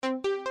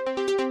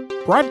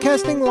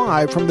Broadcasting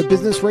live from the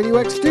Business Radio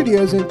X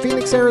studios in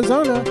Phoenix,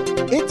 Arizona,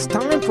 it's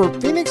time for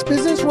Phoenix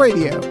Business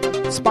Radio,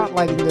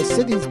 spotlighting the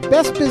city's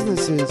best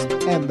businesses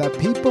and the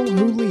people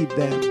who lead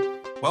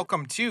them.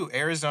 Welcome to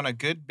Arizona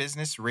Good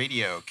Business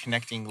Radio,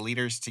 connecting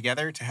leaders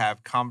together to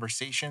have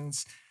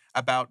conversations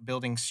about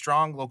building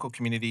strong local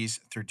communities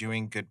through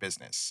doing good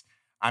business.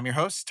 I'm your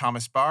host,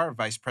 Thomas Barr,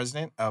 Vice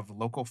President of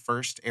Local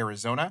First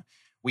Arizona.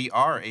 We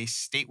are a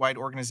statewide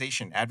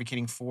organization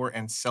advocating for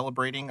and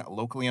celebrating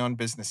locally owned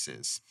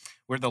businesses.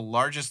 We're the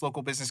largest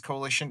local business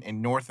coalition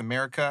in North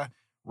America,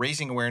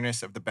 raising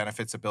awareness of the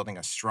benefits of building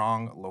a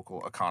strong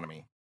local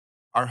economy.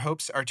 Our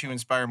hopes are to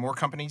inspire more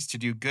companies to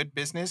do good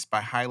business by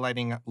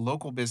highlighting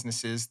local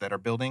businesses that are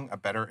building a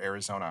better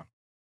Arizona.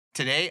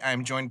 Today,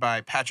 I'm joined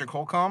by Patrick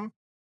Holcomb,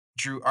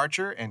 Drew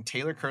Archer, and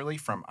Taylor Curley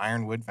from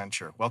Ironwood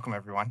Venture. Welcome,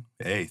 everyone.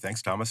 Hey,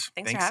 thanks, Thomas.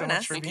 Thanks so for having much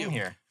us. for being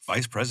here.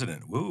 Vice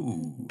President.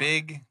 Woo.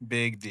 Big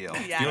deal.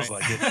 Yeah. Feels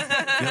like it.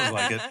 Feels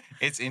like it.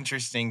 It's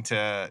interesting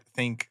to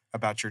think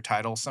about your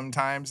title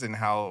sometimes and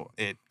how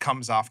it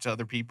comes off to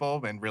other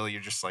people, and really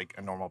you're just like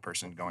a normal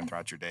person going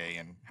throughout your day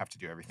and have to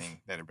do everything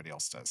that everybody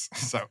else does.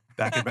 So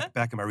Back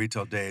in my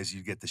retail days,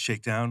 you get the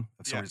shakedown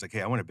of somebody's like,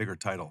 hey, I want a bigger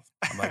title.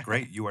 I'm like,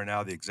 great, you are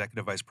now the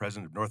Executive Vice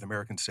President of North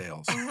American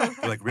Sales.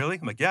 They're like, really?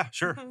 I'm like, yeah,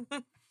 sure.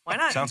 Why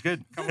not? Sounds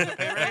good. come with a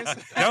pay raise?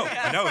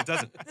 No, it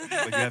doesn't.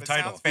 But you have It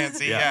title. sounds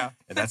fancy, yeah.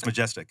 And that's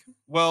majestic.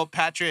 Well,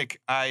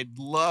 Patrick, I'd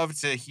love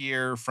to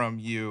hear from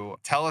you.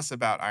 Tell us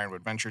about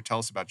Ironwood Venture. Tell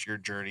us about your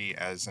journey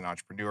as an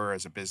entrepreneur,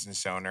 as a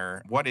business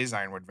owner. What is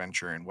Ironwood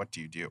Venture and what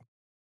do you do?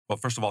 Well,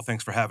 first of all,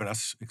 thanks for having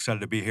us. Excited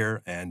to be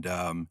here. And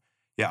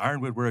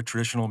Ironwood, we're a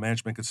traditional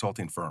management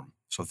consulting firm.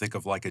 So think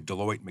of like a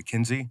Deloitte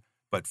McKinsey,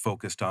 but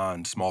focused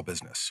on small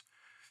business.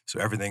 So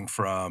everything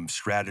from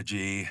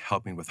strategy,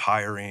 helping with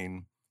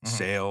hiring,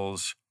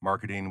 sales,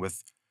 marketing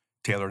with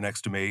Taylor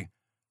next to me,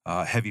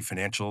 heavy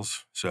financials.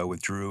 So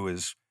with Drew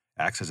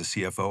acts as a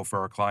CFO for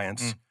our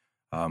clients.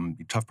 The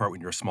tough part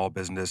when you're a small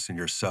business and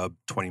you're sub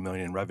 20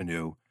 million in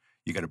revenue,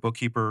 you got a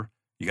bookkeeper,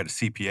 you got a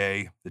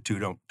CPA. The two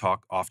don't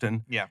talk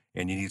often. Yeah.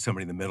 And you need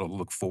somebody in the middle to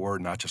look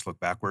forward, not just look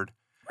backward.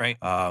 Right.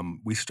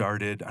 We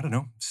started,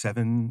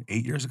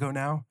 7-8 years ago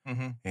now.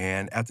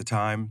 And at the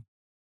time,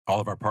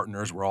 all of our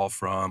partners were all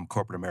from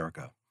corporate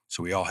America.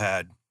 So we all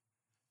had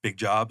big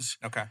jobs.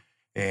 Okay.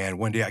 And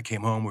one day I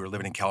came home, we were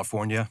living in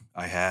California.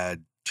 I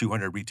had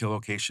 200 retail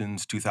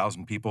locations,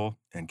 2,000 people,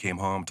 and came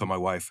home, told my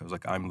wife, I was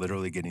like, I'm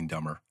literally getting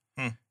dumber.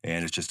 And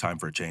it's just time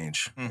for a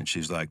change. And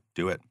she's like,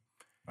 do it.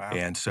 Wow.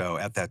 And so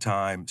at that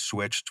time,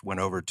 switched,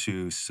 went over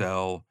to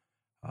sell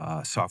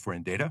software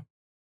and data,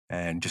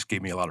 and just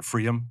gave me a lot of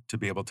freedom to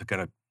be able to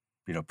kind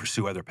of,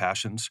 pursue other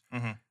passions.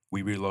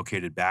 We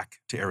relocated back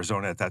to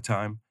Arizona at that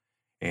time,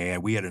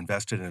 and we had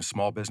invested in a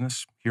small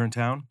business here in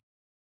town,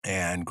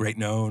 and great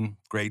known,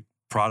 great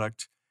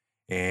product.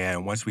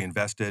 And once we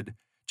invested,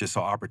 just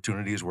saw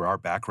opportunities where our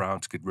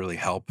backgrounds could really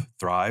help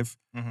thrive,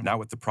 not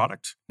with the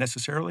product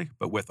necessarily,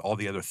 but with all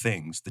the other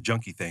things, the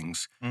junky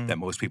things that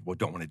most people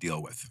don't want to deal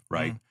with,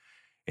 right?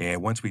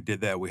 And once we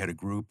did that, we had a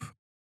group,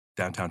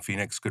 downtown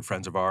Phoenix, good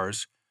friends of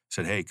ours,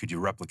 said, hey, could you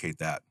replicate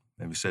that?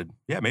 And we said,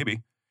 yeah,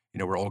 maybe.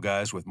 We're old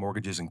guys with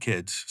mortgages and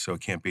kids, so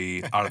it can't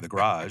be out of the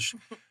garage.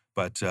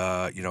 But,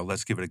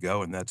 let's give it a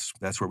go. And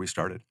that's where we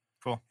started.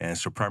 Cool. And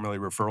so primarily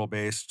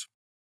referral-based,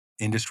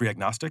 industry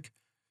agnostic.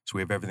 So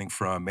we have everything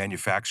from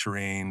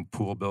manufacturing,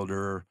 pool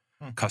builder,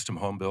 custom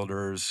home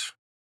builders,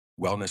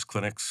 wellness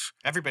clinics.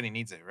 Everybody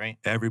needs it, right?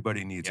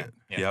 Everybody needs Yeah, it.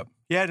 yeah. Yep.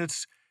 Yeah, and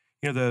it's,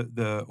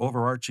 the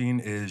overarching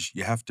is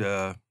you have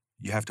to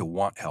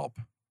want help.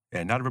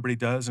 And not everybody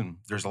does. And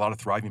there's a lot of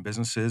thriving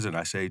businesses. And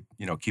I say,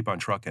 keep on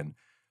trucking.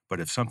 But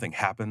if something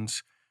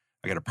happens,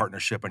 I got a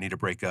partnership I need to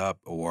break up,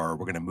 or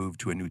we're going to move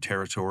to a new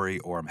territory,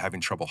 or I'm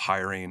having trouble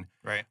hiring.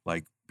 Right.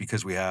 Like,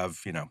 because we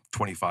have,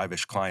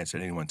 25-ish clients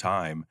at any one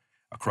time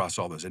across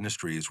all those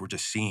industries, we're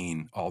just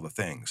seeing all the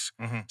things.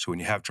 So when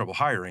you have trouble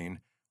hiring,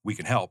 we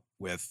can help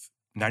with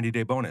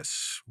 90-day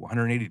bonus,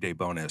 180-day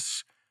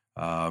bonus,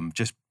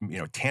 just,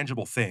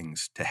 tangible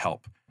things to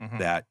help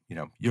that,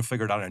 you'll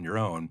figure it out on your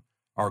own.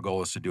 Our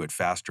goal is to do it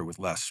faster with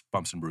less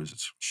bumps and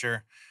bruises.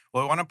 Sure.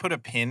 Well, I want to put a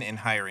pin in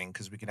hiring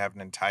because we could have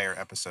an entire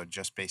episode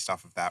just based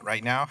off of that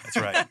right now. That's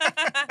right.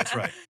 That's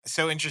right.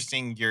 So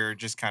interesting, your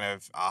just kind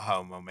of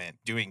aha moment,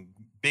 doing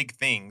big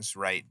things,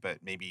 right? But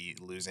maybe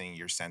losing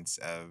your sense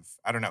of,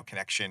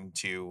 connection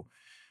to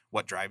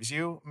what drives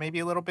you maybe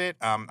a little bit.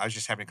 I was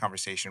just having a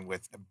conversation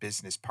with a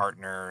business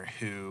partner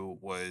who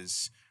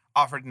was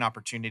offered an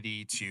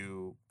opportunity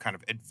to kind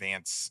of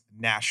advance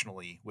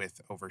nationally with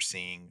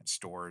overseeing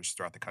stores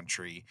throughout the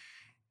country.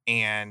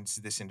 And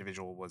this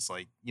individual was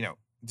like,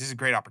 this is a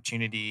great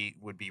opportunity,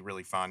 would be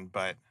really fun,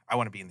 but I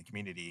want to be in the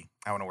community.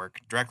 I want to work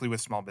directly with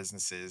small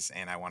businesses,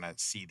 and I want to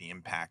see the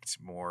impact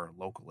more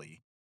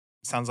locally.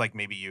 Sounds like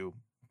maybe you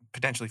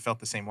potentially felt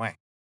the same way.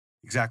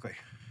 Exactly.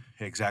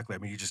 I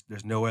mean,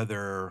 there's no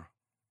other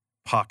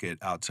pocket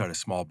outside of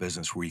small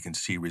business where you can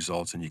see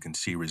results, and you can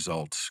see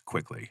results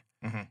quickly.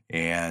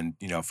 And,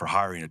 for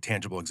hiring, a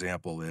tangible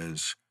example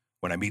is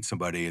when I meet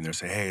somebody and they're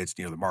saying, hey, it's,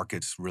 the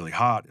market's really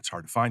hot. It's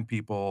hard to find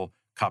people.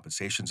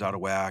 Compensation's out of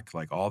whack,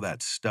 like all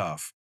that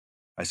stuff.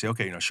 I say,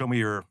 okay, show me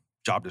your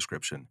job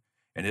description.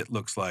 And it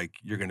looks like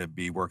you're going to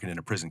be working in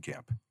a prison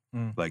camp.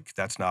 Like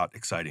that's not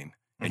exciting.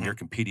 And you're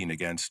competing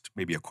against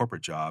maybe a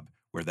corporate job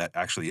where that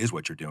actually is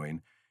what you're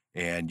doing.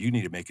 And you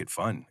need to make it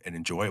fun and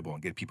enjoyable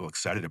and get people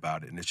excited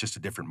about it. And it's just a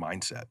different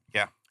mindset.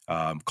 Yeah.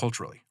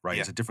 Culturally, right?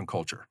 Yeah. It's a different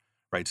culture,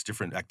 right? It's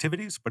different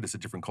activities, but it's a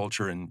different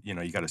culture. And,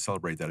 you got to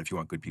celebrate that if you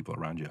want good people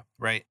around you.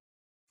 Right.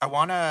 I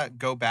want to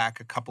go back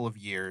a couple of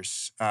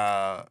years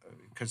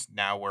because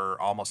now we're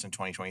almost in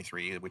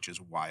 2023, which is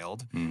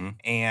wild.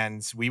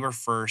 And we were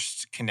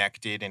first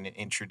connected and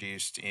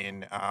introduced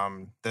in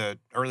the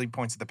early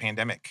points of the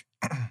pandemic.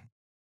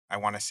 I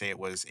want to say it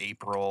was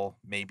April,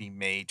 maybe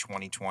May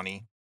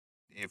 2020.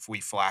 If we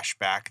flash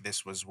back,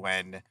 this was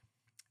when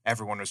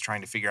everyone was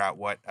trying to figure out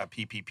what a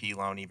PPP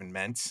loan even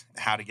meant,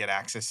 how to get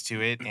access to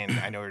it. And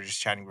I know we were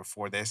just chatting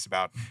before this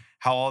about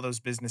how all those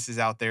businesses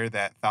out there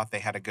that thought they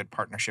had a good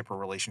partnership or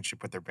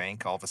relationship with their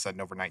bank all of a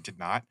sudden overnight did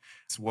not.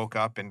 So woke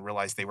up and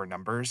realized they were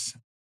numbers.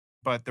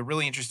 But the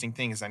really interesting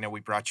thing is I know we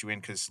brought you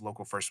in because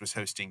Local First was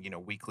hosting,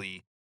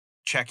 weekly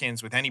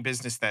check-ins with any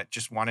business that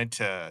just wanted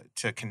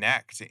to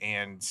connect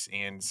and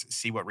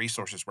see what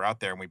resources were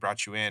out there. And we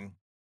brought you in.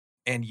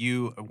 And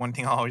one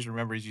thing I always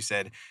remember is you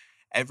said,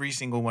 every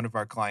single one of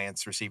our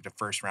clients received a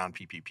first round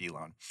PPP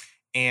loan.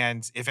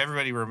 And if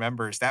everybody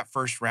remembers, that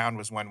first round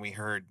was when we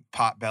heard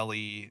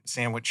Potbelly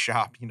Sandwich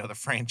Shop, the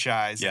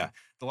franchise. Yeah. And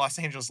the Los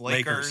Angeles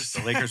Lakers.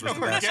 The Lakers was the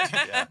were best.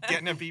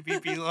 getting a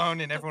PPP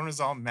loan and everyone was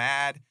all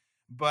mad.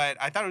 But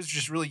I thought it was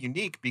just really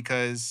unique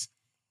because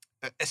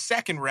a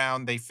second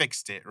round, they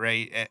fixed it,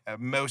 right?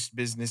 Most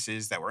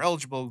businesses that were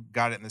eligible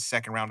got it in the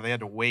second round. They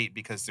had to wait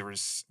because there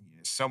was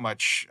so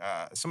much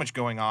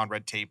going on,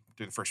 red tape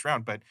through the first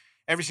round. But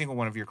every single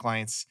one of your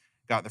clients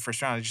got in the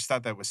first round. I just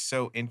thought that was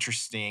so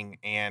interesting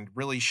and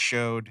really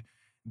showed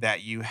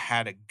that you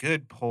had a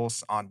good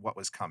pulse on what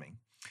was coming.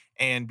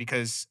 And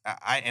because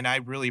I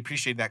really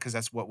appreciate that because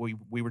that's what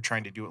we were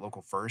trying to do at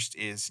Local First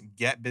is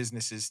get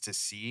businesses to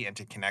see and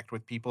to connect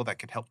with people that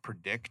could help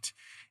predict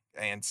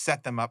and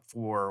set them up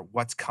for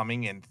what's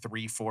coming in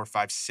 3, 4,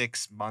 5,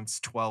 6 months,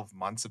 12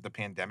 months of the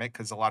pandemic,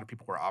 because a lot of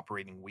people were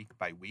operating week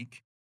by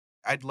week.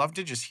 I'd love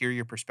to just hear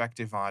your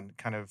perspective on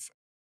kind of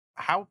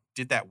how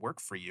did that work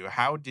for you?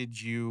 How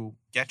did you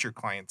get your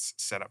clients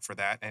set up for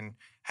that? And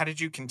how did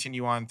you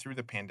continue on through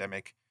the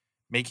pandemic,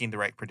 making the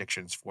right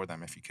predictions for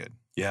them, if you could?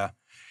 Yeah.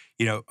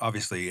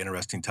 Obviously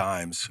interesting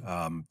times.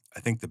 I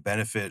think the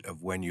benefit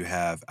of when you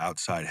have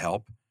outside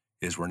help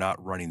is we're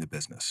not running the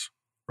business.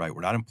 Right.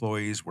 We're not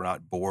employees. We're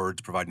not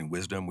boards providing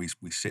wisdom. We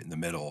sit in the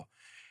middle.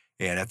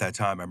 And at that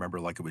time, I remember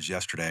like it was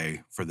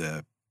yesterday for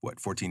the,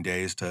 14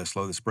 days to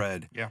slow the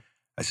spread. Yeah.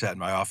 I sat in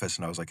my office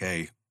and I was like,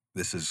 hey,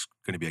 this is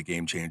going to be a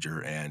game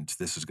changer and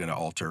this is going to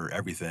alter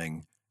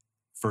everything.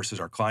 First is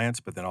our clients,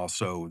 but then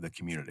also the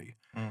community.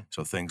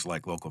 So things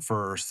like Local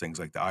First, things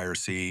like the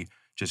IRC,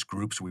 just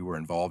groups we were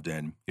involved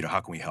in,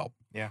 how can we help?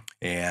 Yeah.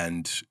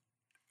 And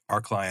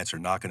our clients are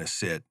not going to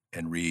sit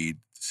and read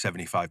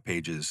 75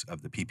 pages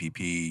of the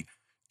PPP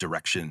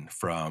direction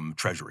from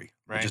Treasury.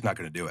 Right. We're just not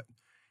going to do it.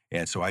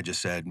 And so I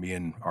just said, me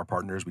and our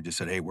partners, we just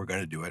said, hey, we're going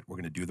to do it. We're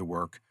going to do the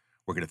work.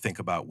 We're going to think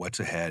about what's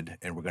ahead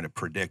and we're going to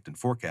predict and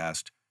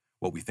forecast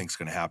what we think is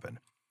going to happen.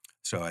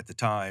 So at the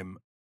time,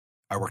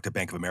 I worked at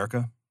Bank of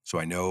America. So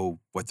I know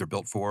what they're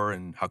built for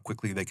and how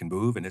quickly they can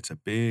move. And it's a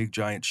big,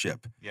 giant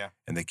ship. Yeah.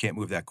 And they can't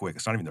move that quick.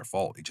 It's not even their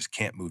fault. They just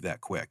can't move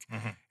that quick.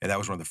 And that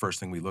was one of the first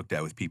things we looked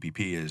at with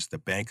PPP is the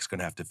bank is going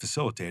to have to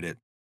facilitate it.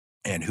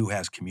 And who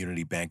has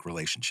community bank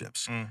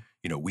relationships?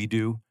 We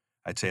do.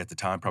 I'd say at the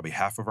time, probably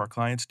half of our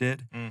clients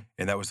did.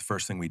 And that was the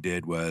first thing we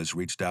did was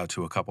reached out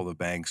to a couple of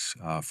banks,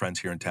 friends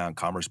here in town,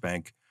 Commerce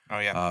Bank,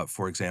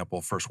 for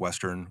example, First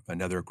Western,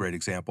 another great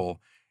example.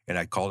 And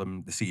I called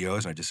them, the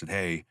CEOs, and I just said,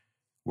 hey,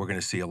 we're going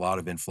to see a lot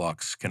of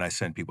influx. Can I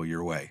send people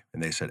your way?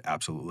 And they said,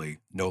 absolutely,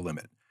 no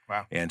limit.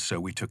 Wow. And so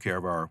we took care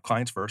of our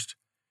clients first.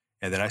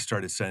 And then I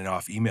started sending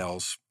off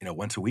emails,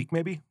 once a week,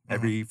 maybe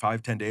every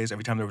 5-10 days,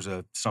 every time there was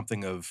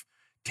something of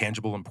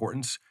tangible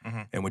importance,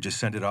 and would just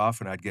send it off.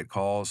 And I'd get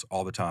calls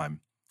all the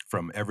time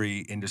from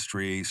every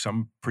industry,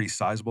 some pretty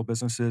sizable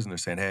businesses. And they're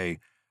saying, hey,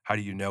 how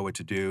do you know what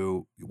to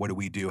do? What do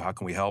we do? How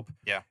can we help?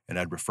 Yeah. And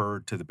I'd refer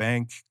to the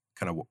bank,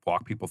 kind of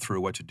walk people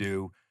through what to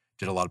do.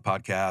 Did a lot of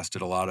podcasts,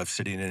 did a lot of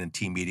sitting in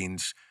team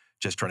meetings,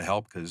 just trying to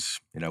help because,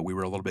 we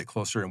were a little bit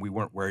closer and we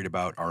weren't worried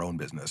about our own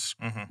business.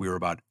 We were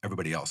about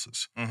everybody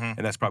else's. And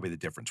that's probably the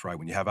difference, right?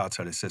 When you have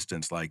outside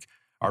assistance, like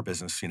our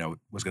business,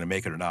 was going to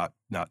make it or not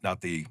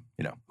the,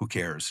 who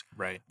cares?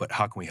 Right. But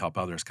how can we help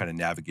others kind of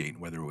navigate,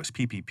 whether it was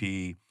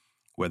PPP,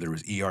 whether it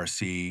was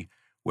ERC,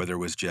 whether it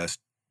was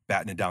just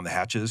battening down the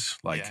hatches,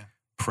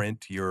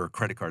 print your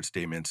credit card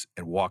statements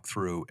and walk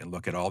through and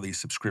look at all these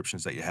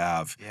subscriptions that you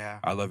have. Yeah.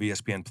 I love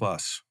ESPN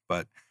Plus,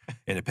 but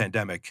in a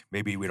pandemic,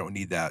 maybe we don't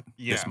need that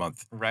this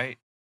month. Right.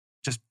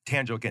 Just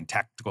tangible, again,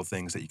 tactical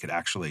things that you could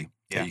actually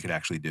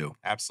do.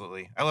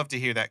 Absolutely. I love to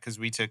hear that because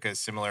we took a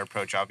similar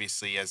approach,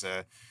 obviously, as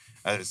a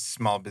a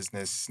small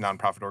business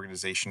nonprofit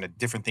organization,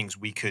 different things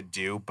we could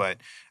do. But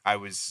I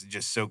was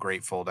just so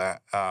grateful to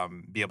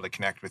be able to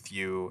connect with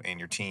you and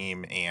your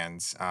team,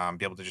 and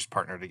be able to just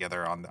partner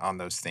together on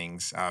those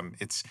things.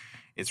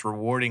 It's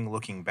rewarding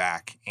looking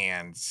back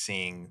and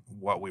seeing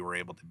what we were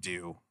able to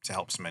do to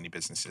help so many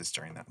businesses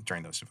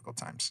during those difficult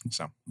times.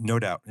 So No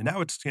doubt. And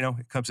now it's,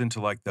 it comes into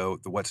like the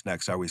what's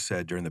next. I always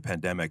said during the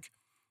pandemic,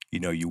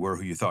 you were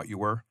who you thought you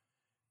were.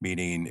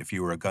 Meaning, if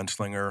you were a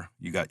gunslinger,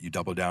 you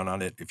doubled down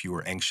on it. If you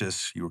were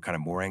anxious, you were kind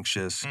of more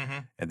anxious,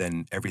 and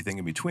then everything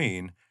in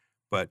between.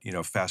 But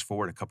fast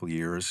forward a couple of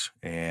years,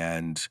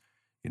 and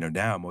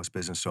now most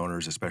business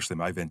owners, especially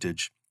my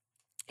vintage,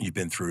 you've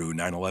been through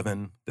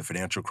 9/11, the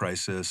financial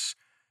crisis,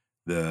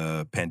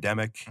 the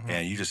pandemic,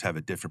 and you just have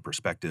a different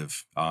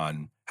perspective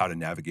on how to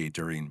navigate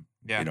during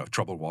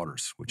troubled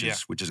waters, which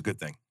is a good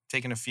thing.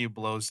 Taking a few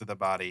blows to the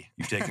body.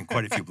 You've taken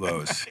quite a few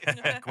blows.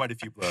 Quite a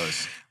few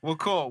blows. Well,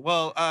 cool.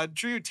 Well,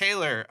 Drew,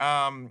 Taylor,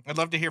 I'd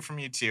love to hear from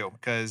you too,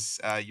 because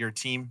you're a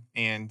team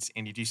and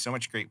you do so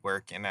much great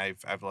work, and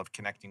I've loved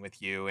connecting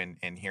with you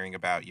and hearing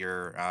about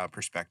your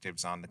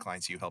perspectives on the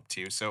clients you help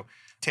too. So,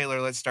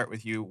 Taylor, let's start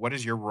with you. What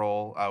is your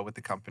role with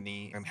the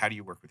company, and how do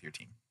you work with your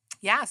team?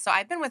 Yeah, so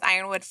I've been with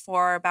Ironwood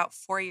for about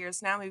 4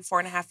 years now, maybe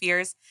 4.5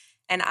 years,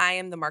 and I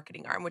am the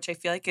marketing arm, which I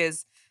feel like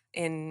is,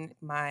 in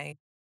my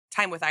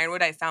time with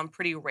Ironwood, I found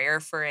pretty rare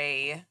for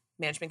a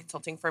management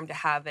consulting firm to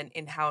have an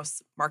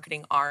in-house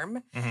marketing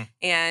arm.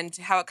 And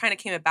how it kind of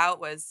came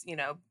about was,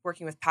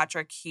 working with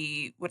Patrick,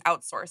 he would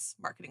outsource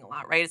marketing a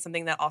lot, right? It's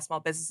something that all small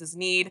businesses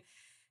need.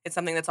 It's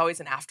something that's always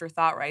an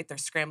afterthought, right? They're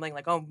scrambling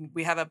like, oh,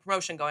 we have a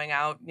promotion going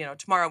out,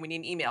 tomorrow we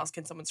need emails.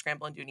 Can someone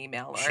scramble and do an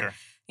email? Or, Sure.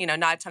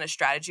 Not a ton of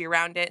strategy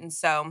around it. And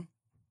so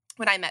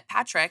when I met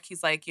Patrick,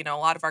 he's like, a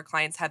lot of our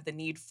clients have the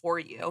need for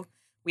you.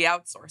 We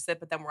outsource it,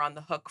 but then we're on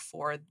the hook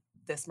for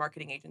this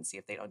marketing agency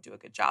if they don't do a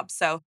good job.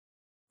 So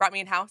brought me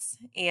in-house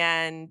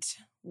and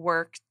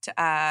worked,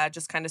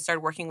 just kind of started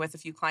working with a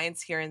few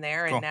clients here and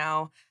there. Cool. And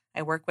now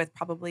I work with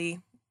probably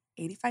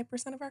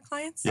 85% of our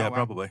clients. Yeah, Oh, wow.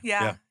 probably.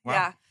 Yeah. Wow.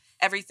 Yeah.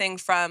 Everything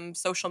from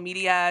social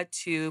media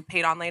to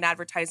paid online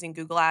advertising,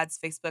 Google Ads,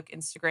 Facebook,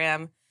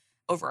 Instagram,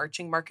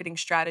 overarching marketing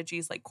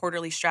strategies like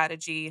quarterly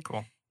strategy,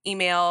 Cool.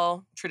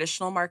 email,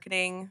 traditional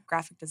marketing,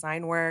 graphic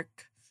design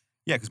work.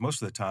 Yeah, because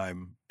most of the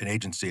time, an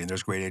agency, and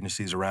there's great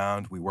agencies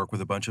around, we work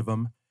with a bunch of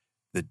them.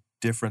 The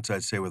difference,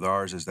 I'd say, with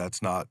ours is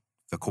that's not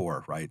the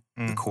core, right?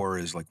 The core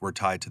is like we're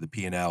tied to the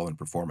P&L and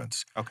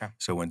performance. Okay.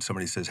 So when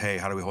somebody says, hey,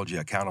 how do we hold you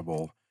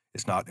accountable?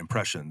 It's not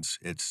impressions,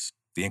 it's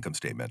the income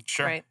statement.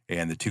 Sure. Right.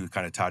 And the two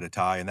kind of tie to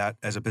tie. And that,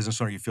 as a business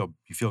owner, you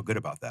feel good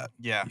about that.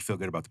 Yeah. You feel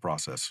good about the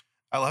process.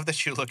 I love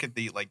that you look at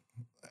the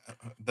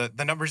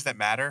the numbers that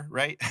matter,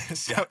 right?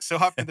 So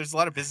often there's a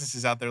lot of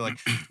businesses out there like,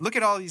 look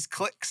at all these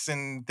clicks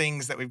and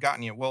things that we've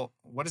gotten you. Well,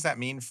 what does that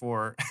mean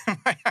for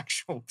my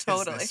actual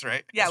business,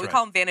 right? Yeah, That's we right.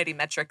 call them vanity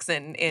metrics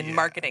in Yeah.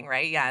 marketing,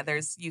 right? Yeah,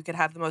 you could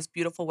have the most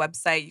beautiful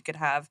website, you could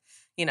have,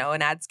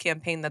 an ads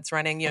campaign that's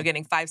running,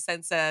 getting 5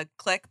 cents a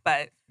click,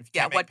 but If you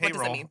yeah, can't what make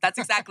does it payroll. mean? That's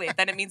exactly it.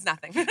 Then it means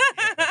nothing.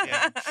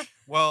 Yeah.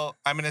 Well,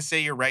 I'm going to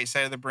say your right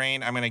side of the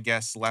brain. I'm going to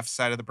guess left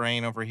side of the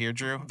brain over here,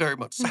 Drew. Very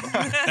much so.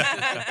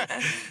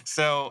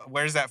 So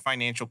where's that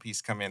financial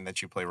piece come in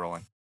that you play a role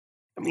in?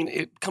 I mean,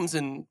 it comes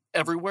in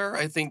everywhere.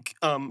 I think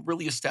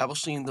really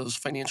establishing those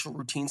financial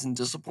routines and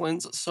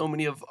disciplines. So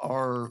many of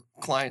our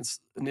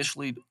clients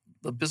initially,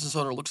 the business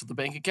owner looks at the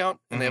bank account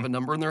and they have a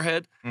number in their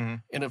head.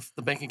 Mhm. And if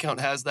the bank account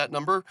has that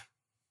number,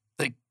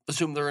 they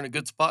assume they're in a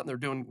good spot and they're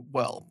doing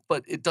well.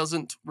 But it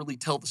doesn't really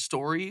tell the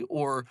story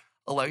or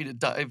allow you to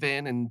dive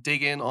in and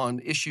dig in on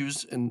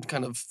issues and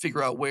kind of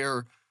figure out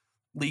where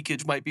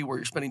leakage might be, where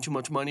you're spending too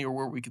much money or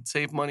where we could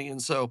save money.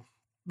 And so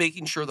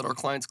making sure that our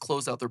clients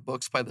close out their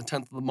books by the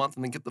 10th of the month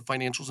and then get the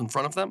financials in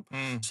front of them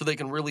so they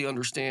can really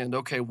understand,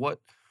 okay,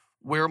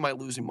 where am I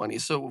losing money?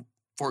 So,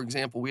 for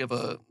example, we have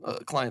a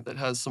client that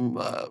has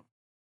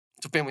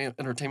it's a family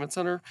entertainment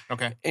center,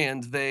 Okay.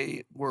 and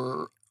they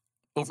were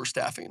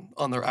overstaffing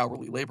on their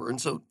hourly labor.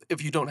 And so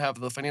if you don't have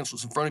the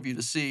financials in front of you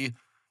to see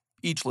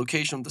each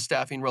location, the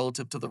staffing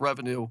relative to the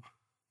revenue,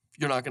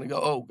 you're not going to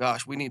go, oh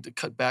gosh, we need to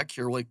cut back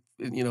here. Like,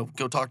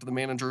 go talk to the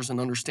managers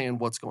and understand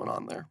what's going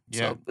on there. Yeah.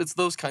 So it's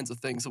those kinds of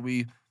things that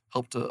we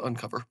help to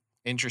uncover.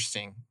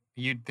 Interesting.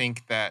 You'd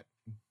think that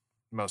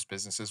most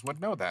businesses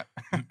would know that.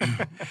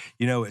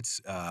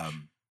 It's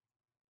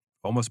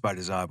almost by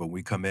design. When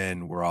we come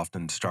in, we're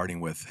often starting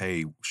with,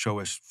 hey, show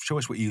us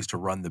what you use to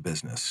run the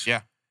business.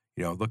 Yeah.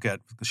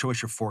 Show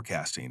us your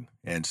forecasting.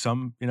 And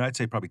some, I'd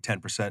say probably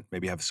 10%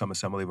 maybe have some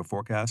assembly of a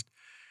forecast,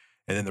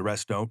 and then the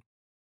rest don't.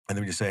 And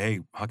then we just say, hey,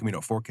 how come you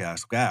don't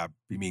forecast?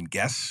 You mean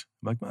guess?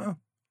 I'm like, well,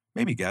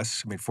 maybe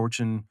guess. I mean,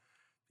 Fortune,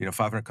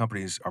 500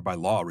 companies are by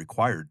law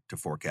required to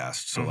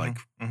forecast. So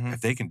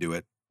if they can do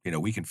it,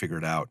 we can figure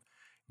it out.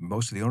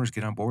 Most of the owners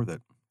get on board with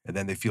it, and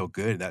then they feel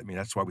good.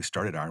 That's why we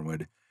started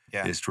Ironwood,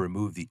 is to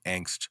remove the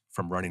angst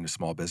from running a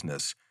small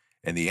business.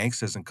 And the angst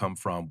doesn't come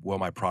from, will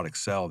my product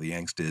sell? The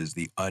angst is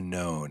the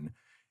unknown.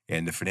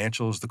 And the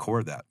financial is the core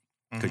of that,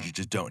 because you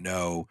just don't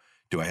know,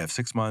 Do I have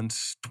 6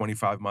 months,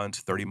 25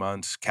 months, 30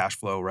 months, cash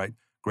flow, right?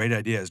 Great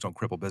ideas don't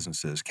cripple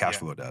businesses. Cash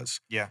flow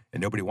does. Yeah.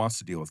 And nobody wants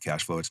to deal with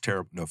cash flow. It's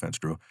terrible. No offense,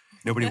 Drew.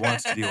 Nobody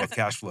wants to deal with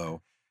cash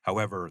flow.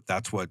 However,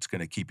 that's what's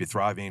going to keep you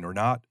thriving or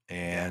not.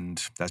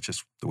 And that's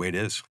just the way it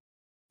is.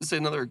 Say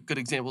another good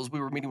example is we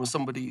were meeting with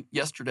somebody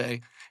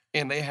yesterday,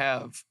 and they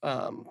have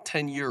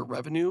 10-year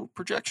revenue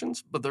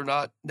projections, but they're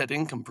not net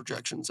income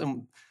projections.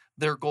 And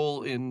their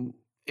goal in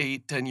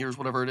 8, 10 years,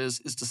 whatever it is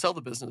to sell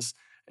the business.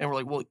 And we're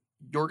like, well,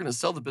 you're going to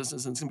sell the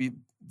business and it's going to be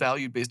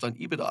valued based on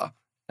EBITDA.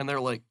 And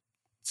they're like,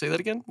 say that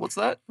again? What's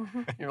that?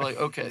 And you're like,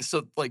 okay.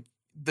 So like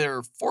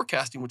they're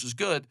forecasting, which is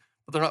good,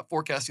 but they're not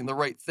forecasting the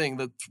right thing.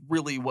 That's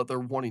really what they're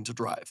wanting to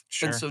drive.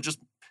 Sure. And so just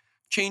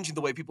changing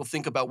the way people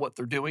think about what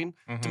they're doing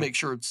to make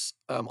sure it's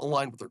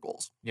aligned with their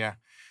goals. Yeah.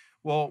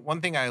 Well,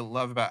 one thing I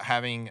love about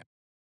having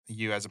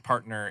you as a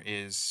partner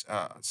is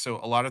so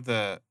a lot of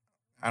I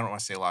don't want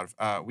to say a lot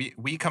of,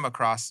 we come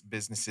across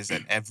businesses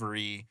at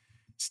every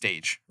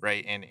stage,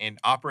 right? And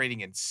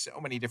operating in so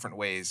many different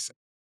ways.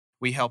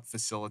 We help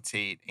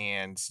facilitate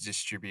and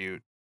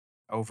distribute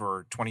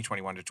over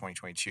 2021 to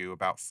 2022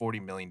 about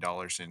 $40 million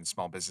in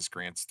small business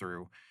grants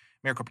through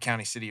Maricopa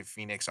County, City of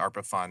Phoenix,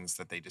 ARPA funds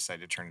that they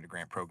decided to turn into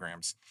grant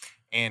programs.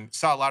 And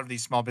saw a lot of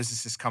these small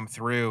businesses come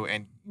through,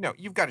 and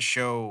you've got to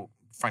show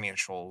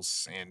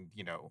financials and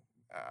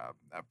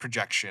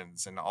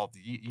projections and all.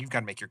 You've got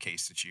to make your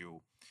case that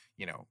you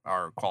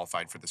are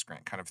qualified for this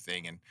grant kind of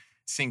thing. And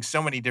seeing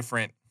so many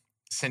different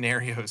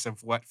scenarios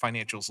of what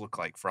financials look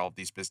like for all of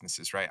these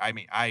businesses, right? I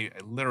mean, I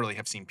literally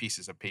have seen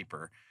pieces of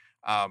paper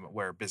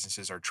where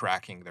businesses are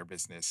tracking their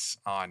business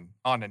on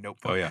a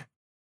notebook. Oh, yeah.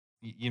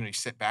 You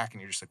sit back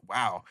and you're just like,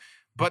 wow.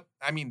 But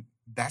I mean,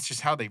 that's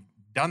just how they've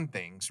done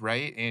things,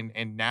 right?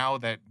 And now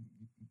that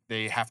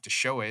they have to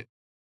show it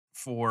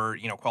for,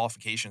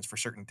 qualifications for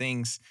certain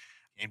things,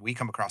 and we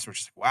come across, we're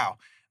just like, wow.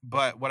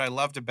 But what I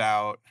loved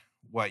about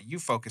what you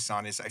focus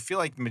on is I feel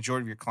like the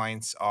majority of your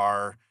clients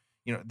are,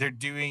 they're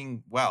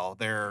doing well.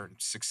 They're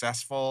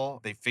successful.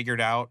 They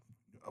figured out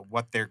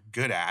what they're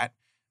good at.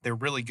 They're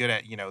really good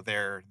at,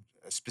 their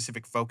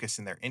specific focus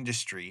in their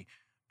industry,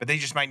 but they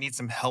just might need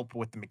some help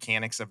with the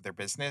mechanics of their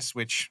business,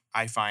 which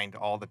I find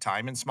all the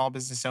time in small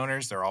business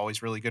owners. They're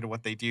always really good at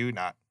what they do,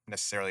 not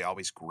necessarily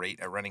always great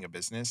at running a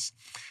business.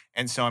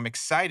 And so I'm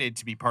excited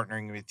to be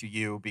partnering with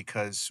you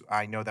because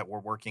I know that we're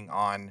working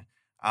on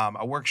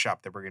a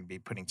workshop that we're going to be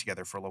putting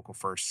together for Local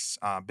First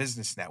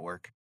Business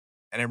Network.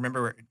 And I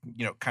remember,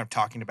 kind of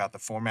talking about the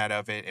format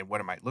of it and what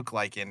it might look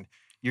like. And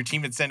your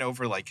team had sent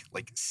over like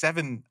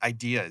 7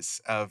 ideas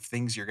of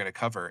things you're going to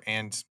cover.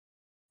 And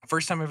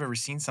first time I've ever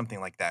seen something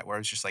like that, where I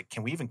was just like,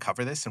 can we even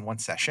cover this in one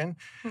session?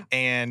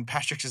 And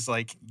Patrick's just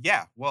like,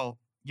 yeah, well,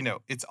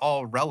 it's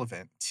all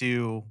relevant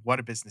to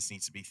what a business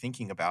needs to be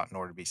thinking about in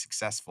order to be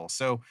successful.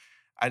 So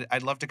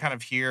I'd love to kind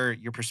of hear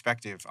your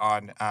perspective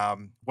on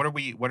what are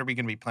we going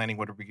to be planning?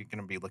 What are we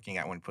going to be looking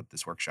at when we put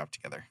this workshop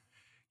together?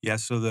 Yeah,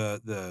 so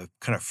the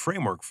kind of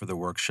framework for the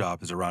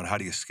workshop is around how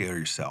do you scale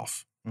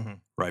yourself,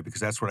 right?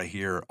 Because that's what I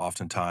hear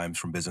oftentimes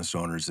from business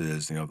owners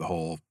is, the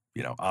whole,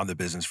 on the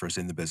business versus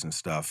in the business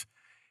stuff.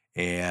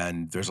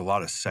 And there's a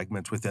lot of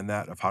segments within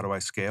that of how do I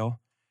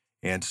scale.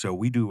 And so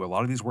we do a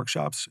lot of these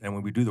workshops. And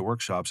when we do the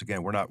workshops,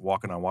 again, we're not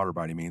walking on water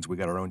by any means. We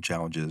got our own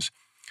challenges.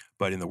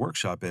 But in the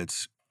workshop,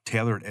 it's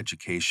tailored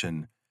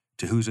education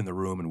to who's in the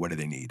room and what do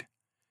they need.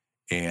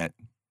 And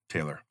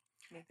Taylor.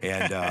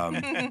 And,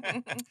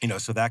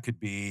 so that could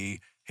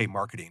be, hey,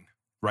 marketing.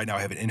 Right now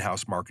I have an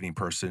in-house marketing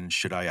person.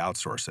 Should I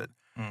outsource it?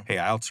 Hey,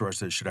 I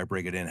outsource it. Should I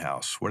bring it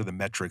in-house? What are the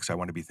metrics I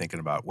want to be thinking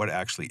about? What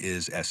actually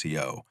is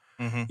SEO?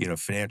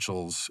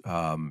 Financials,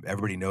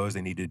 everybody knows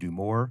they need to do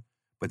more,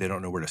 but they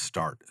don't know where to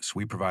start. So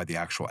we provide the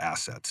actual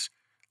assets.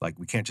 Like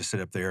we can't just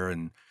sit up there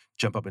and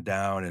jump up and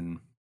down and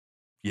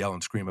yell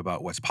and scream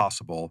about what's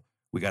possible.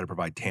 We got to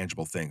provide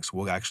tangible things.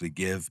 We'll actually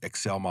give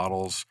Excel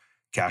models,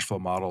 cash flow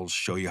models,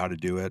 show you how to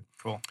do it.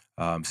 Cool.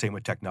 Same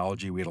with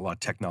technology. We had a lot of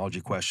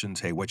technology questions.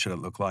 Hey, what should it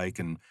look like?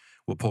 And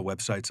we'll pull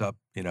websites up,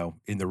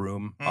 in the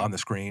room on the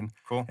screen.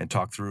 Cool. And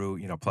talk through,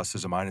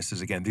 pluses and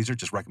minuses. Again, these are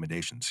just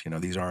recommendations.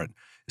 These aren't,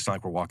 it's not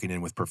like we're walking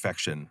in with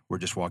perfection. We're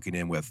just walking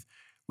in with,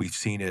 we've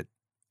seen it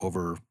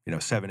over,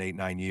 7, 8,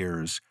 9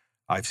 years.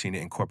 I've seen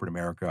it in corporate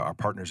America. Our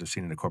partners have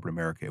seen it in corporate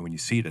America. And when you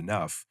see it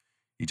enough,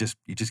 you just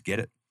get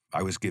it. I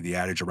always give the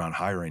adage around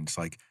hiring. It's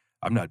like,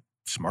 I'm not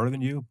smarter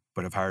than you,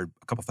 but I've hired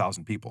a couple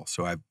thousand people.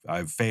 So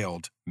I've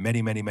failed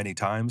many, many, many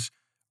times.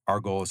 Our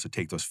goal is to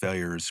take those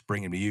failures,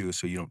 bring them to you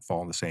so you don't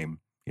fall in the same,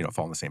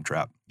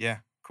 trap. Yeah,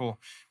 cool.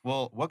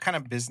 Well, what kind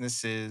of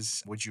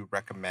businesses would you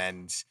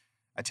recommend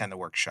attend the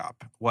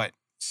workshop? What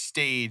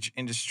stage,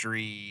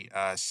 industry,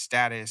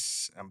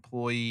 status,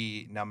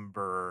 employee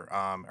number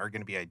are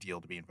going to be ideal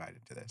to be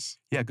invited to this?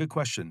 Yeah, good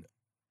question.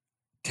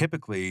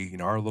 Typically,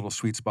 our little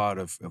sweet spot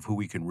of who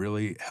we can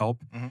really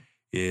help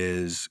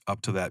is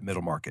up to that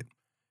middle market.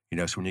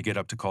 So when you get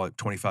up to call it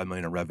 25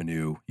 million in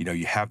revenue,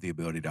 you have the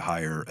ability to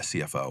hire a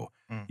CFO.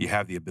 You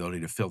have the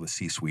ability to fill the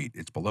C-suite.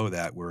 It's below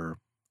that where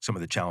some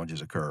of the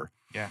challenges occur.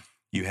 Yeah.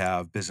 You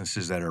have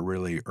businesses that are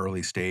really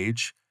early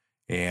stage,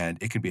 And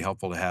it can be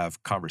helpful to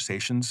have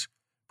conversations,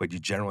 but you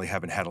generally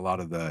haven't had a lot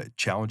of the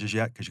challenges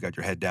yet because you got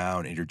your head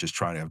down and you're just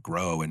trying to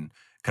grow and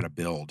kind of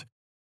build.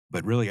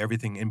 But really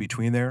everything in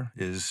between there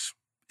is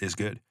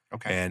good.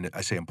 Okay. And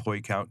I say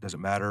employee count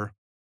doesn't matter.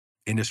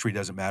 Industry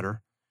doesn't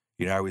matter.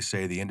 I always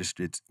say the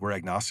industry, we're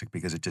agnostic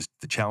because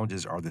the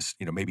challenges are this,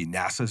 maybe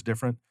NASA's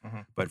different,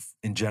 but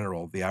in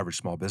general, the average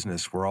small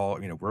business, we're all,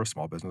 we're a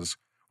small business,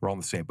 we're all in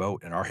the same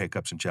boat, and our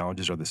hiccups and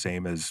challenges are the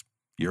same as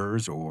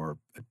yours or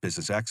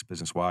business X,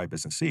 business Y,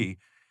 business C,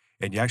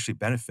 and you actually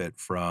benefit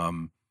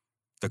from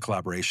the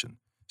collaboration.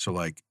 So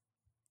like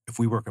if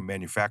we work a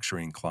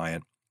manufacturing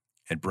client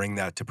and bring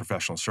that to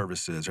professional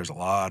services, there's a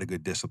lot of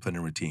good discipline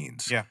and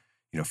routines. Yeah.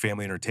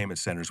 Family entertainment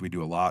centers, we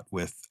do a lot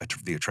with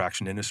the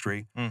attraction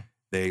industry.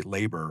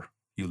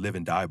 You live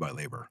and die by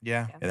labor.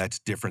 Yeah. And that's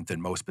different than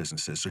most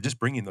businesses. So just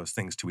bringing those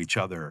things to each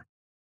other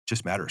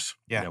just matters.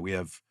 Yeah. We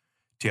have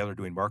Taylor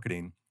doing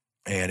marketing,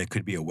 and it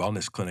could be a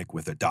wellness clinic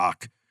with a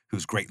doc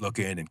who's great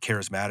looking and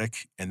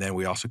charismatic. And then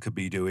we also could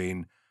be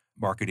doing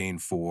marketing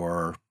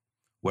for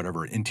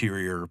whatever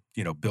interior,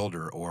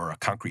 builder or a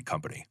concrete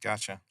company.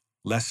 Gotcha.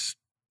 Less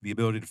the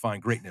ability to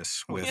find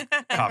greatness with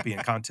copy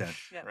and content,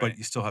 but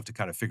you still have to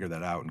kind of figure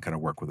that out and kind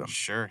of work with them.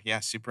 Sure. Yeah.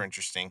 Super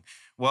interesting.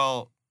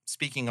 Well,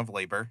 speaking of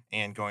labor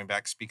and going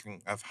back,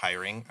 speaking of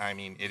hiring, I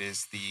mean, it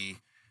is the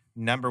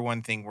number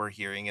one thing we're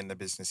hearing in the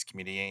business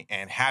community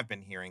and have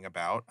been hearing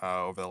about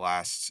over the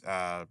last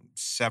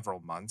several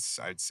months.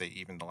 I'd say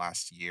even the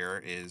last year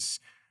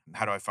is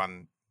how do I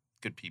find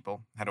good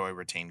people? How do I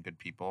retain good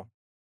people?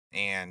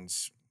 And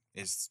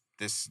is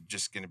this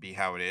just going to be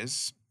how it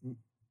is,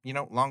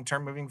 long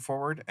term moving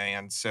forward?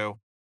 And so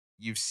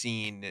you've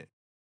seen,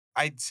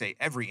 I'd say,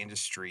 every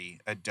industry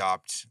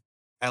adopt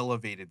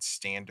elevated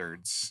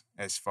standards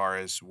as far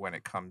as when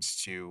it comes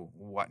to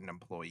what an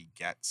employee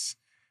gets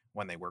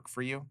when they work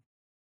for you.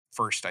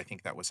 First, I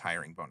think that was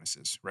hiring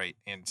bonuses, right?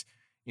 And,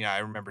 I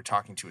remember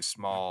talking to a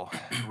small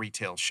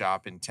retail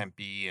shop in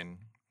Tempe, and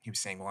he was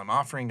saying, well, I'm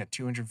offering a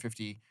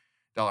 $250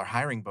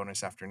 hiring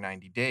bonus after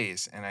 90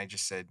 days. And I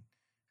just said,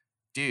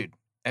 dude,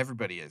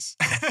 everybody is.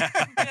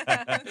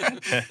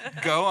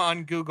 Go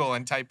on Google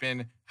and type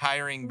in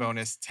hiring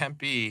bonus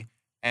Tempe,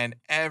 and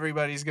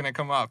everybody's going to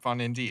come up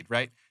on Indeed,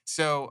 right?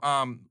 So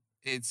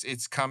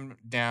it's come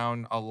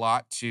down a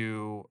lot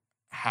to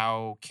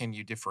how can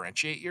you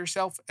differentiate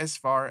yourself as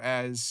far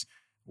as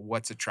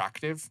what's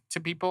attractive to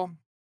people.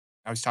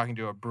 I was talking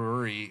to a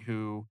brewery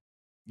who,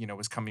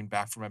 was coming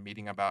back from a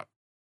meeting about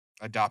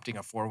adopting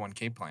a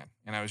 401k plan.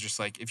 And I was just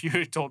like, if you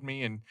had told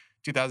me in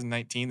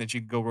 2019 that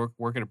you could go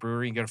work at a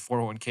brewery and get a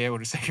 401k, I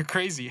would have said you're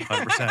crazy.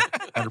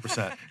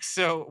 100%.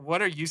 So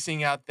what are you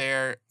seeing out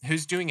there?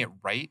 Who's doing it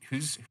right?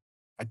 Who's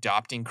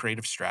adopting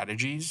creative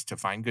strategies to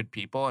find good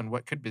people? And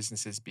what could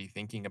businesses be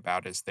thinking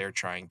about as they're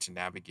trying to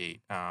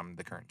navigate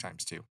the current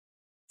times too?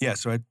 Yeah,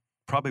 so I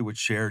probably would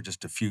share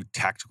just a few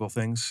tactical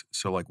things.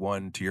 So like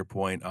one, to your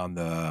point on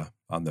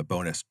the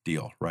bonus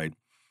deal, right?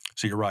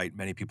 So you're right,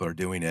 many people are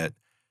doing it,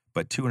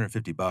 but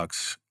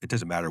 $250, it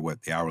doesn't matter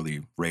what the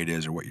hourly rate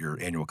is or what your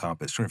annual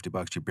comp is.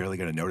 $250, you're barely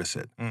going to notice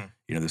it.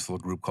 This little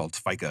group called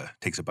FICA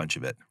takes a bunch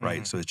of it,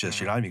 right? So it's just,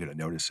 you're not even going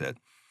to notice it.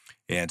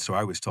 And so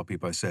I always tell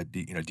people, I said, do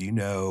you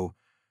know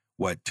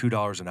what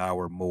 $2 an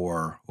hour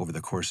more over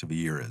the course of a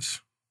year is?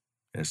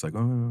 And it's like,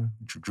 oh,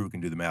 Drew can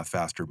do the math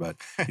faster, but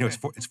it's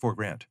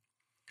 $4,000.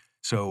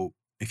 So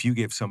if you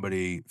give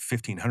somebody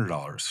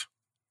 $1,500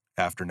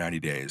 after 90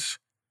 days,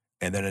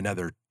 and then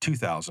another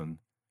 $2,000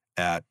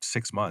 at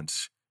 6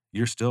 months,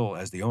 you're still,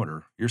 as the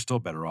owner, you're still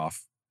better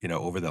off,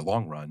 over the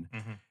long run.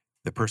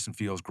 The person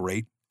feels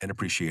great and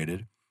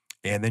appreciated.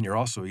 And then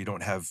you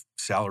don't have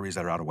salaries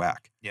that are out of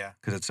whack. Yeah.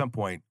 Because at some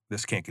point,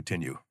 this can't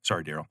continue.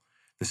 Sorry, Daryl.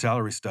 The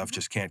salary stuff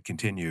just can't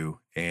continue.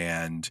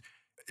 And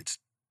it's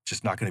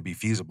just not going to be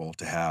feasible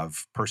to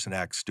have person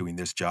X doing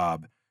this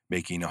job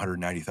making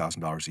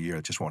 $190,000 a year.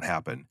 It just won't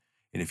happen.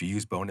 And if you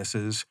use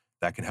bonuses,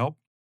 that can help.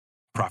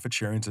 Profit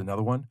sharing is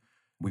another one.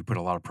 We put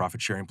a lot of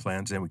profit sharing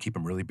plans in. We keep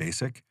them really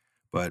basic,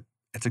 but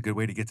it's a good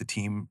way to get the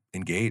team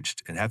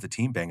engaged and have the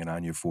team banging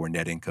on you for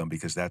net income,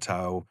 because that's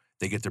how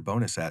they get their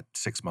bonus at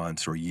 6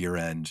 months or year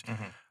end.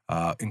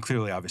 And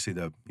clearly, obviously,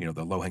 the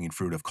low hanging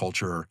fruit of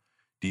culture.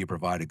 Do you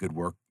provide a good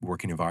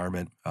working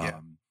environment?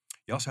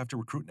 You also have to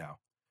recruit now.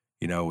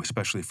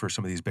 Especially for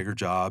some of these bigger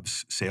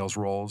jobs, sales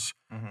roles,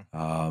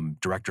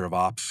 director of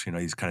ops.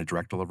 These kind of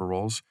direct level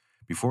roles.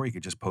 Before you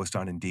could just post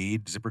on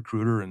Indeed,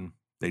 ZipRecruiter, and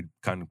they'd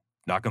kind of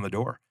knock on the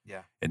door.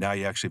 Yeah. And now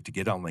you actually have to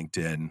get on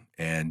LinkedIn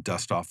and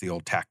dust off the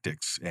old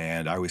tactics.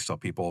 And I always tell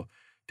people,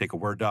 take a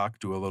Word doc,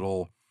 do a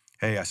little,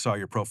 hey, I saw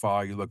your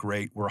profile. You look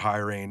great. We're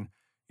hiring.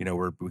 We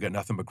got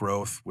nothing but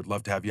growth. Would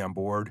love to have you on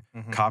board.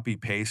 Copy,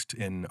 paste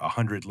in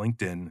 100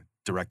 LinkedIn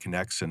direct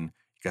connects, and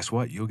guess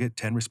what? You'll get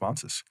 10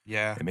 responses.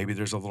 Yeah. And maybe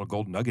there's a little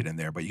gold nugget in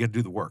there, but you got to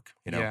do the work.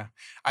 Yeah.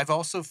 I've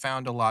also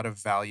found a lot of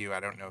value. I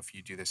don't know if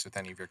you do this with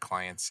any of your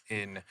clients,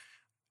 in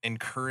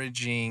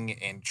encouraging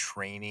and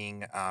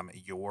training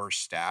your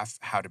staff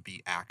how to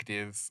be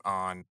active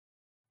on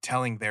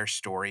telling their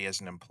story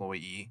as an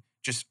employee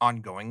just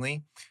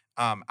ongoingly,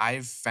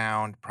 I've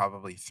found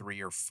probably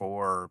 3 or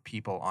 4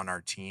 people on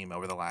our team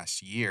over the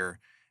last year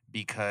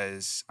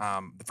because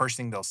the first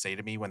thing they'll say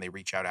to me when they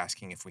reach out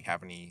asking if we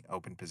have any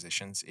open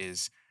positions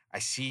is, I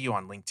see you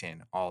on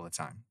LinkedIn all the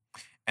time.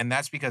 And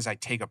that's because I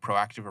take a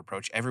proactive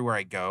approach everywhere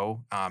I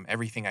go.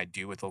 Everything I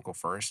do with Local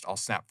First, I'll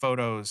snap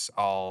photos,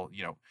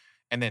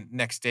 and then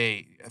next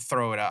day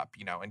throw it up,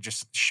 and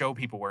just show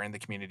people we're in the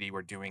community,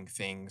 we're doing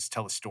things,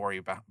 tell a story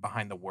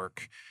behind the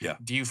work. Yeah.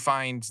 Do you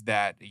find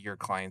that your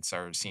clients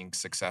are seeing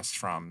success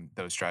from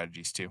those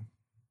strategies too?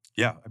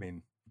 Yeah. I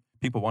mean,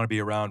 people want to be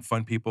around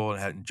fun people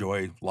and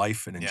enjoy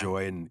life and Yeah.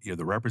 enjoy, and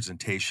the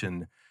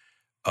representation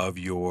of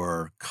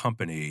your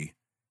company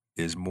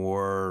is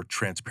more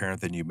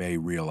transparent than you may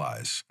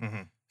realize.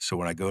 Mm-hmm. So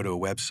when I go to a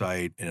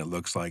website and it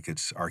looks like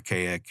it's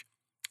archaic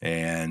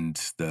and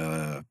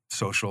the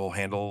social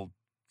handle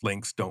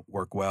links don't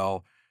work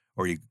well,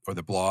 or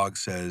the blog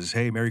says,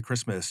 "Hey, Merry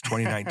Christmas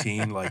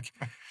 2019," like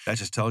that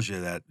just tells you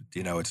that,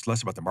 it's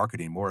less about the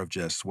marketing, more of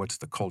just what's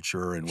the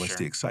culture and what's Sure.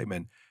 the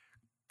excitement.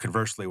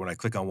 Conversely, when I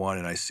click on one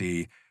and I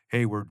see,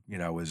 hey, a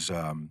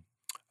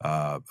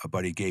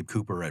buddy, Gabe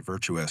Cooper at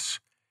Virtuous,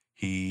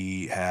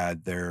 he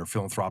had their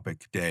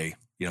philanthropic day,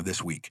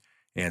 this week.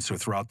 And so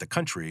throughout the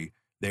country,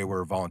 they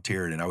were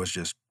volunteered, and I was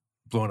just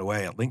blown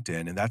away at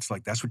LinkedIn. And that's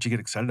what you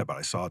get excited about.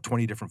 I saw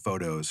 20 different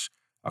photos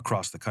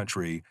across the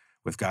country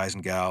with guys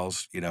and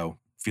gals,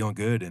 feeling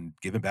good and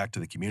giving back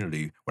to the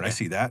community. When I Yeah.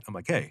 see that, I'm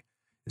like, hey,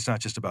 it's not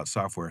just about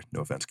software.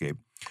 No offense, Gabe,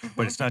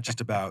 but it's not just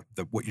about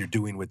what you're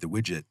doing with the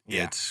widget.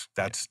 Yeah.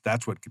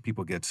 That's what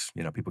people get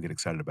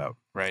excited about.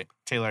 Right.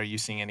 Taylor, are you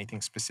seeing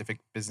anything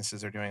specific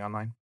businesses are doing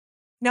online?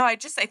 No, I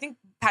think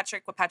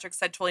what Patrick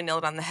said totally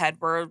nailed it on the head.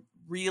 We're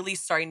really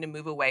starting to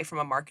move away from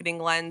a marketing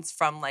lens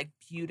from like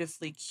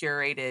beautifully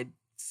curated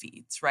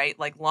feeds, right?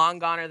 Like long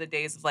gone are the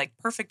days of like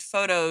perfect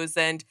photos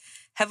and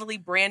heavily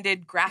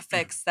branded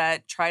graphics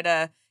that try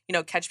to,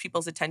 catch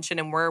people's attention.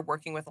 And we're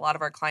working with a lot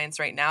of our clients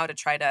right now to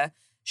try to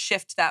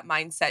shift that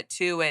mindset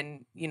too.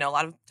 And, a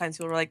lot of times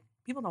people are like,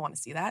 people don't want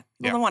to see that.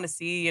 People Yeah. don't want to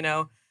see,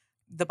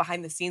 the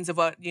behind the scenes of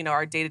what,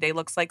 our day-to-day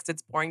looks like, 'cause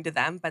it's boring to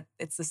them, but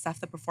it's the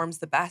stuff that performs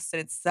the best. And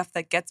it's stuff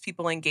that gets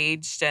people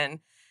engaged and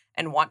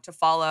want to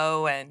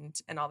follow and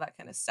all that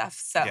kind of stuff.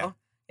 So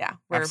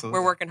we're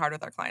Absolutely. working hard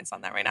with our clients on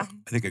that right now.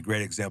 I think a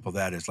great example of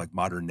that is like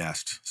Modern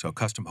Nest. So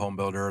custom home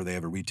builder, they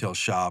have a retail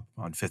shop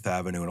on 5th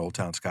Avenue in Old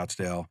Town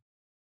Scottsdale.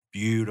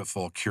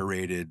 Beautiful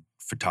curated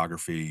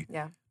photography.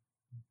 Yeah.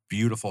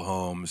 Beautiful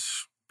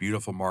homes,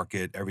 beautiful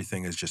market.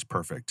 Everything is just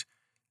perfect.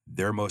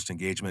 Their most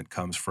engagement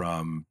comes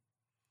from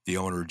the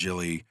owner,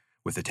 Jilly,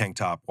 with a tank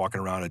top, walking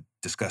around a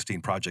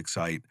disgusting project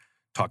site,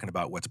 talking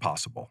about what's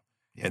possible.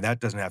 Yeah. And that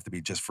doesn't have to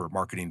be just for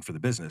marketing for the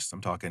business. I'm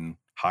talking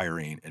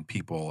hiring and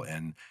people,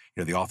 and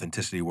the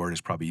authenticity word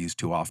is probably used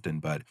too often,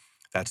 but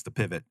that's the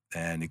pivot.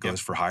 And it goes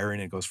for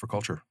hiring and it goes for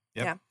culture.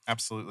 Yep, Yeah.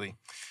 absolutely.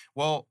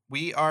 Well,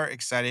 we are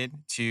excited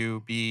to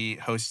be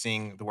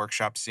hosting the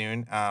workshop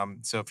soon.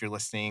 So if you're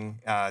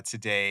listening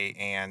today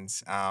and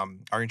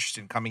are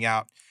interested in coming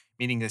out,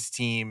 meeting this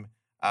team,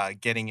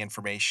 getting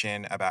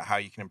information about how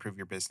you can improve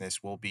your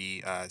business, we'll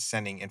be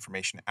sending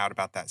information out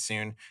about that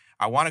soon.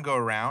 I want to go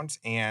around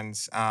and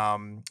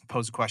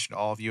pose a question to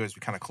all of you as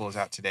we kind of close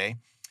out today.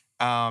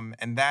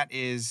 And that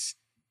is,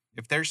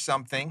 if there's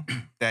something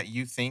that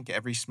you think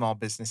every small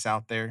business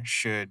out there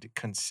should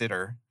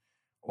consider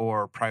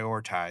or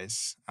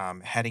prioritize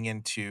heading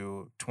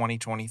into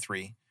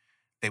 2023,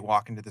 they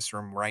walk into this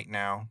room right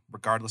now,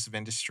 regardless of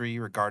industry,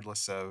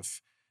 regardless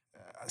of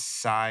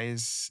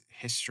size,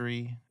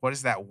 history, what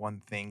is that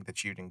one thing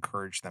that you'd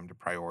encourage them to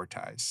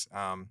prioritize?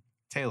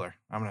 Taylor,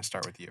 I'm going to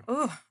start with you.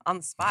 Ooh, on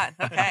the spot.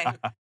 Okay.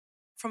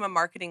 From a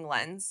marketing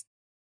lens,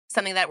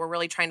 something that we're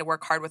really trying to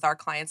work hard with our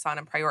clients on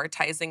and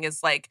prioritizing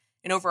is like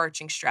an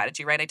overarching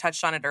strategy, right? I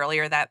touched on it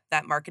earlier that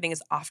marketing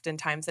is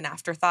oftentimes an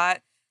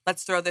afterthought.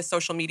 Let's throw this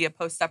social media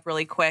post up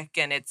really quick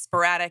and it's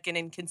sporadic and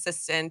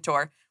inconsistent,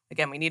 or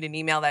again, we need an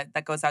email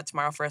that goes out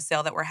tomorrow for a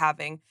sale that we're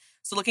having.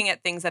 So looking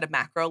at things at a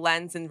macro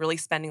lens and really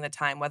spending the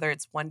time, whether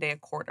it's one day a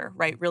quarter,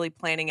 right? Really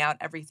planning out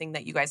everything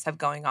that you guys have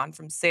going on,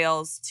 from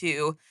sales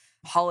to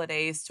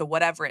holidays to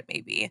whatever it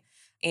may be.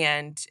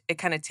 And it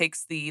kind of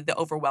takes the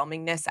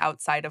overwhelmingness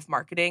outside of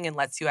marketing and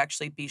lets you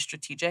actually be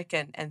strategic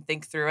and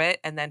think through it,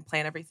 and then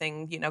plan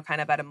everything,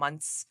 kind of at a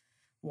month's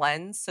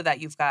lens, so that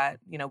you've got,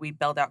 we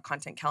build out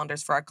content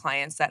calendars for our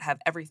clients that have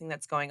everything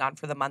that's going on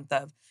for the month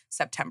of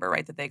September,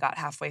 right? That they got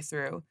halfway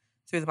through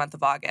the month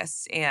of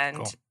August. And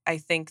Cool. I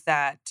think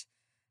that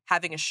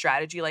having a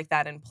strategy like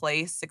that in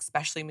place,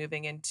 especially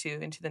moving into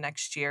the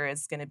next year,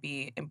 is going to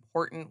be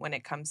important when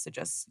it comes to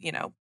just,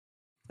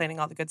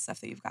 planning all the good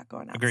stuff that you've got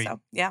going on. Agreed. So,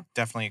 yeah.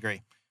 Definitely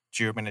agree.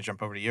 Drew, I'm going to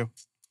jump over to you.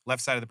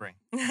 Left side of the brain.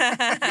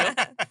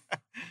 I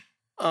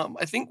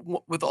think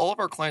with all of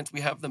our clients, we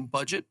have them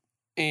budget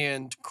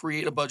and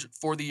create a budget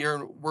for the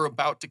year. We're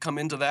about to come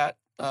into that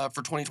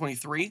for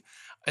 2023.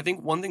 I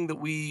think one thing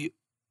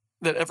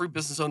that every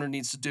business owner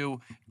needs to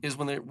do is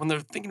when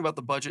they're thinking about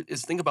the budget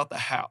is think about the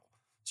how.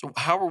 So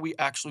how are we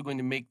actually going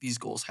to make these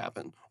goals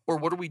happen? Or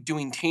what are we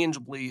doing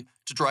tangibly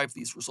to drive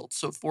these results?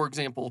 So for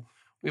example,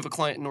 we have a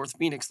client in North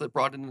Phoenix that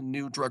brought in a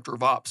new director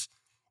of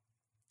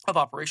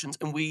operations,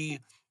 and we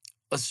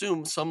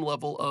assume some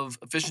level of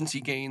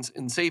efficiency gains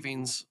and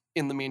savings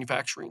in the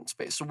manufacturing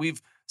space. So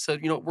we've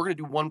said, we're going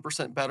to do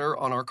 1% better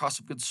on our cost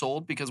of goods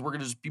sold because we're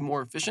going to just be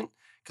more efficient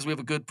because we have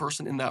a good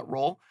person in that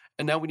role.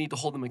 And now we need to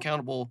hold them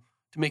accountable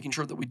to making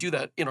sure that we do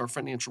that in our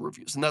financial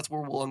reviews. And that's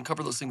where we'll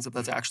uncover those things if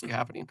that's actually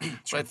happening.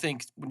 But I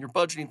think when you're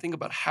budgeting, think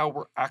about how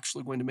we're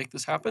actually going to make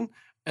this happen.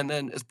 And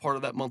then as part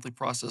of that monthly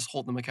process,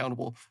 hold them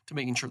accountable to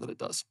making sure that it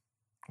does.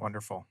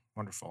 Wonderful.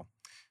 Wonderful.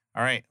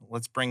 All right,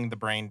 let's bring the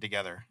brain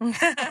together. All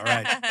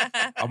right.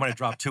 I'm going to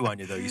drop 2 on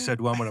you, though. You said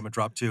 1, but I'm going to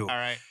drop 2. All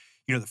right.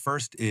 The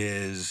first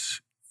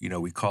is,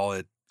 we call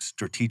it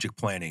strategic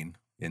planning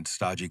in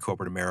stodgy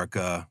corporate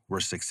America. We're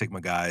Six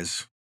Sigma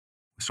guys.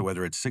 So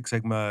whether it's Six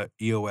Sigma,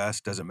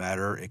 EOS, doesn't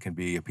matter. It can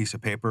be a piece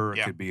of paper.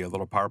 It could be a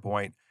little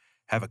PowerPoint.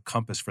 Have a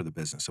compass for the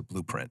business, a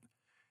blueprint.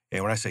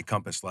 And when I say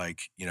compass,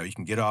 you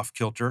can get off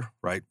kilter,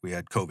 right? We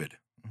had COVID.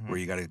 Where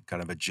you got to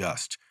kind of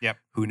adjust. Yep.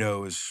 Who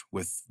knows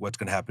with what's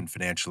going to happen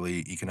financially,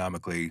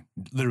 economically?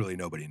 Literally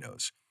nobody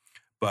knows.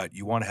 But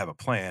you want to have a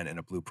plan and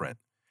a blueprint.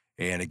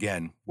 And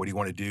again, what do you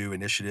want to do?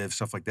 Initiatives,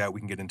 stuff like that.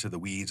 We can get into the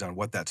weeds on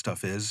what that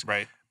stuff is.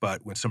 Right.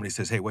 But when somebody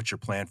says, "Hey, what's your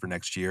plan for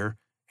next year?"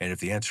 And if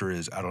the answer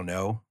is, "I don't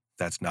know,"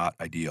 that's not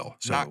ideal.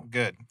 So not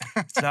good.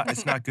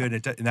 It's not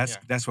good. And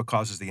that's what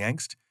causes the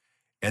angst.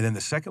 And then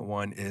the second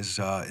one is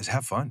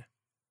have fun.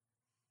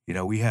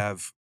 We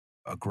have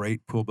a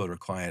great pool builder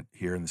client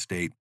here in the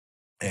state,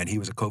 and he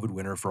was a COVID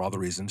winner for all the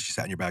reasons. She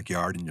sat in your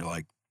backyard, and you're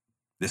like,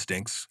 "This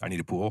stinks. I need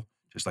a pool,"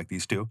 just like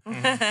these 2.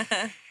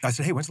 I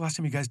said, "Hey, when's the last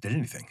time you guys did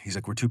anything?" He's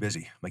like, "We're too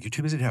busy." I'm like, "You're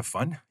too busy to have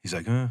fun?" He's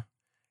like, And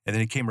then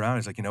he came around.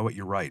 He's like, "You know what?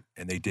 You're right."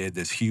 And they did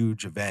this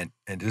huge event,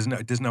 and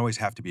it doesn't always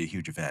have to be a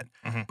huge event,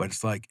 but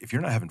it's like if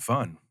you're not having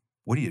fun,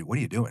 what are you doing?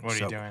 What are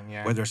you doing?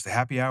 Yeah. Whether it's the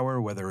happy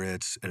hour, whether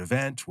it's an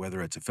event,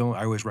 whether it's a film,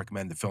 I always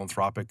recommend the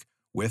philanthropic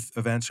with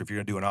events. So if you're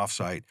going to do an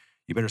offsite,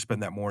 you better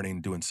spend that morning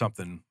doing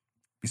something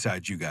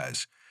besides you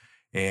guys.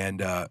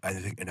 And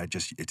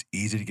it's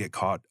easy to get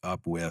caught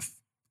up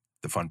with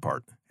the fun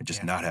part and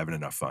just not having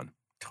enough fun.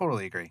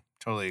 Totally agree.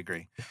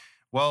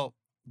 Well,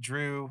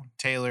 Drew,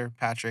 Taylor,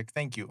 Patrick,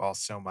 thank you all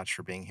so much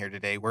for being here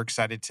today. We're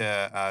excited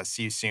to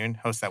see you soon,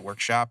 host that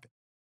workshop.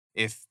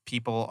 If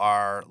people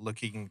are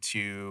looking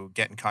to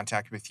get in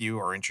contact with you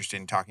or interested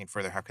in talking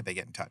further, how could they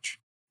get in touch?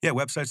 Yeah,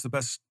 website's the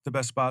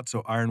best spot.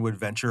 So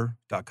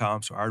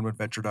ironwoodventure.com. So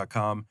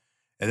ironwoodventure.com.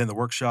 And then the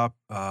workshop,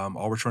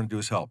 all we're trying to do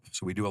is help.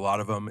 So we do a lot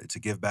of them. It's a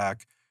give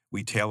back.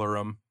 We tailor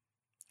them.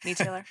 Me,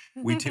 Taylor.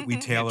 we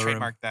tailor them.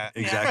 Trademark that.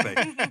 Exactly.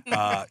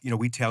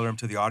 We tailor them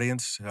to the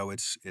audience. So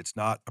it's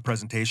not a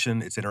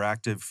presentation. It's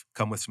interactive.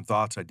 Come with some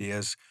thoughts,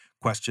 ideas,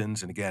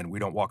 questions. And again, we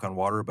don't walk on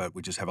water, but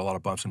we just have a lot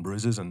of bumps and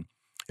bruises. And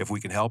if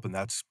we can help and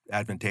that's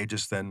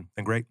advantageous, then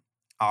great.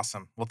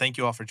 Awesome. Well, thank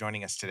you all for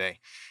joining us today.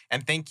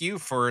 And thank you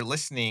for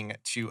listening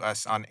to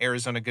us on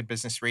Arizona Good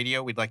Business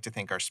Radio. We'd like to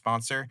thank our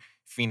sponsor,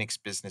 Phoenix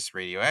Business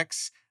Radio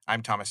X.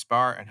 I'm Thomas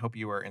Barr and hope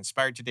you were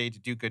inspired today to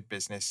do good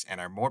business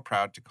and are more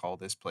proud to call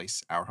this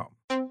place our home.